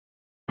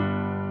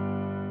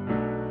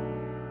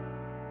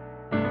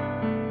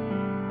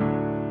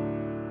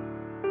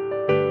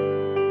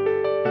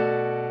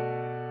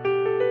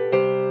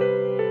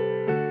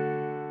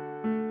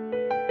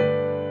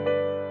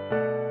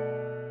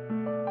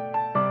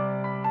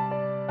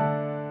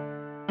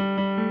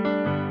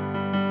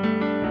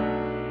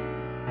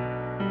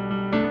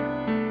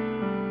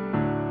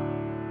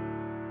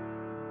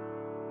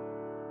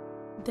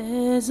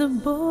There's a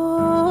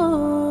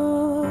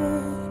boy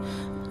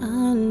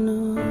I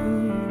know,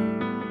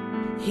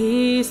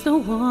 he's the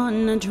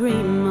one I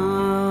dream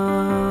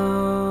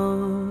of.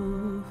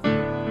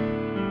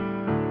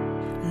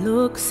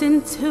 Looks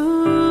into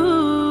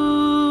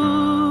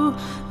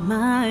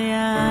my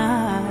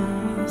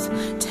eyes,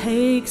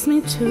 takes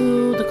me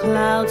to the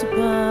clouds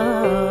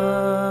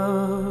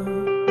above.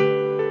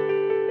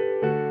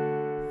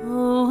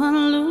 Oh, I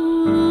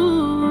lose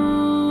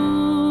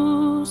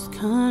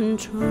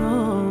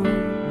control,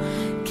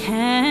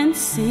 can't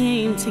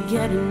seem to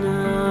get enough.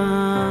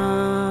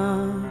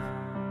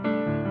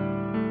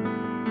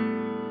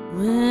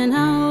 When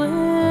I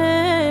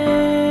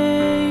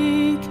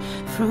wake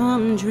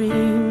from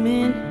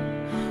dreaming,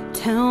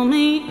 tell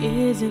me,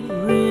 is it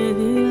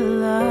really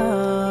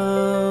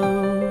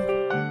love?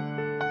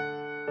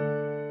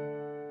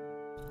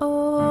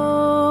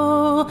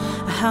 Oh,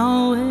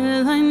 how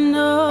will I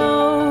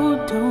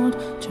know? Don't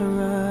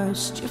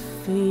trust your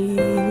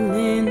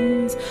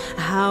feelings.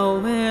 How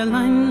will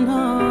I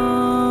know?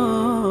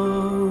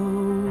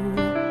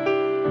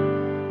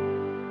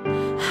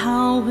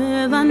 How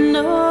will I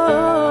know?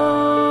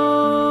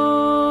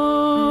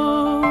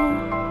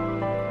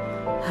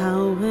 How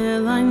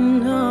will I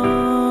know?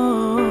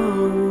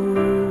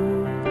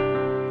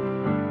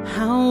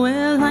 How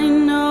will I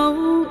know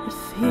if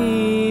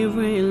he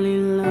really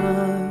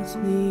loves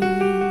me?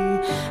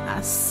 I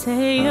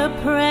say a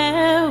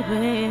prayer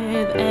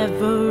with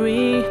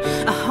every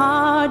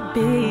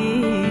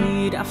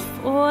heartbeat. I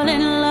fall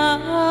in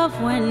love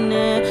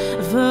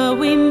whenever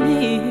we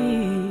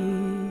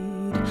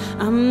meet.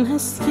 I'm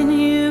asking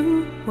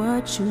you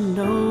what you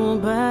know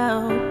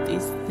about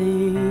these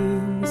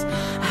things.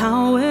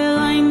 How will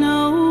I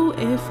know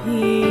if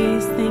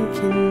he's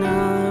thinking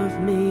of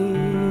me?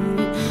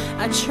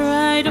 I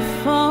try to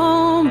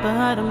phone,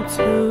 but I'm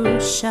too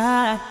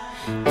shy,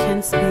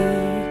 can't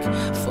speak.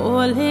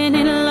 Falling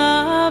in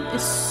love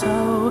is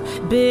so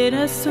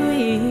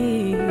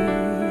bittersweet.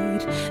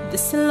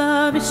 This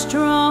love is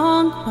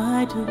strong,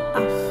 why do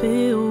I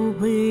feel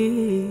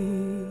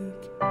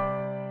weak?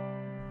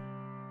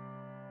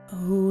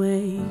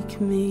 Awake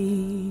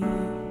me,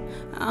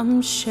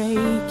 I'm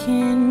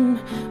shaking,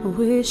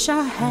 wish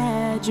I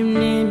had you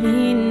near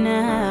me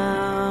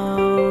now.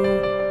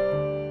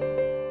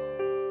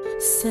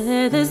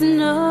 Said there's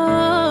no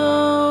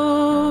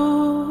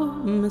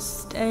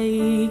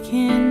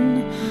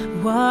mistaking,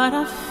 what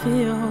I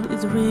feel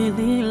is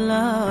really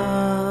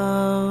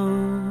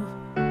love.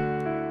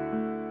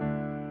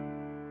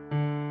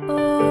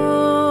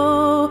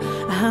 Oh,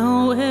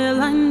 how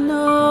will I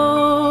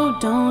know?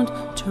 Don't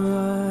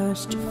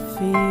trust your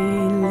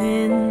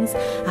feelings.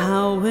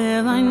 How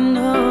will I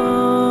know?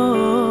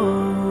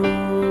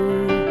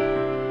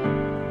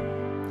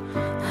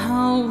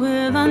 How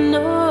will I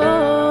know?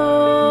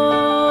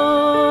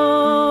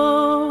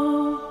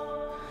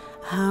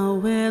 How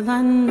will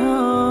I know?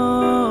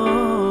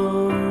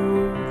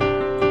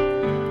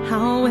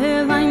 How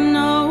will I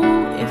know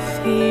if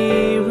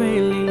he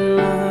really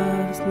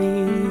loves me?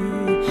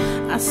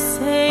 I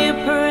say a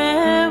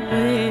prayer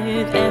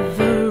with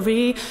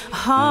every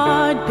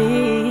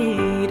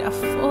heartbeat. I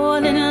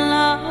fall in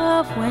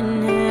love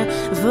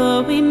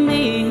whenever we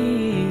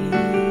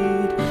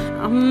meet.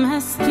 I'm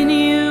asking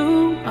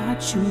you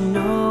what you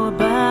know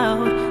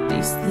about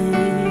these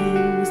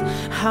things.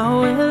 How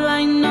will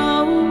I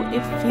know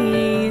if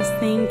he's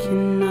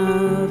thinking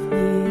of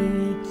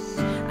me?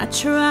 I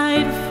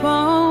try to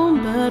phone,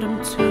 but I'm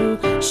too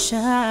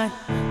shy,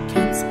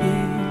 can't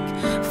speak.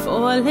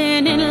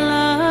 Falling in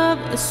love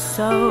is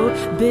so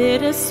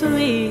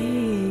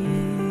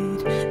bittersweet.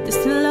 This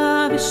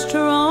love is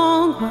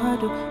strong, why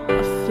do I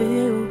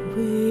feel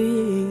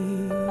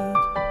weak?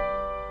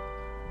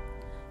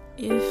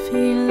 If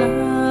he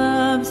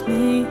loves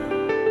me,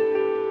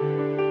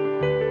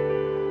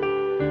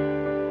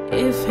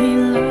 if he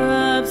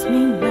loves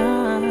me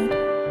not,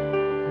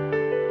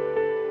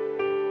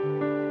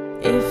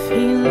 if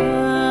he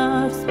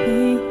loves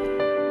me,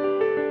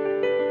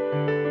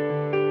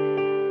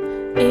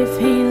 if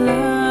he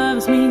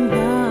loves me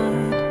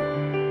not,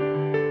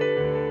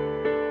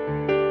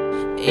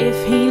 if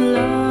he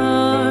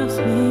loves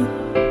me,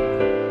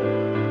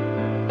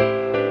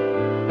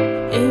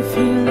 if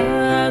he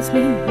loves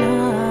me not.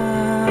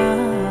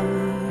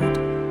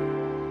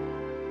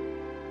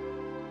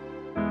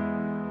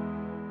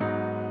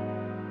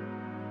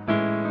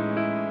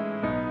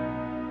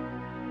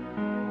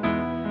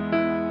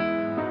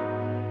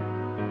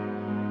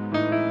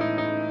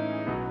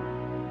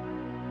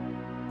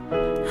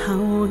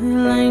 How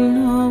will I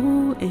know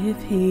if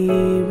he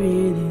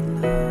really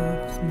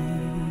loves me?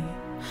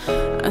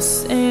 I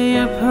say a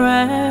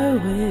prayer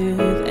with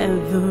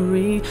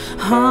every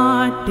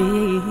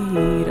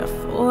heartbeat. I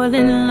fall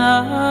in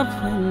love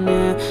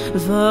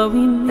whenever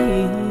we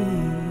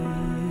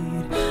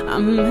meet.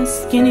 I'm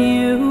asking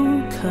you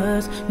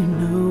 'cause you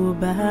know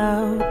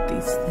about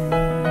these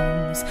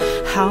things.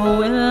 How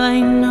will I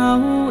know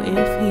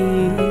if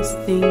he's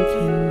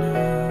thinking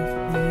of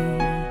me?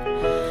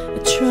 I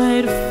try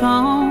to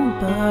phone,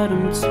 but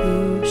I'm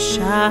too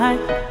shy,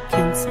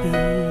 can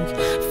speak.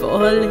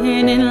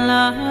 Falling in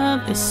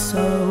love is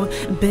so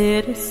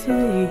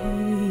bittersweet.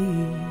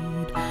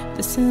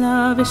 This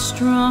love is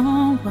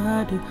strong,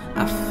 why do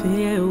I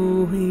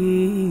feel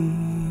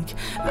weak?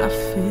 I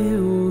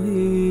feel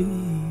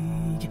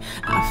weak.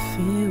 I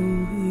feel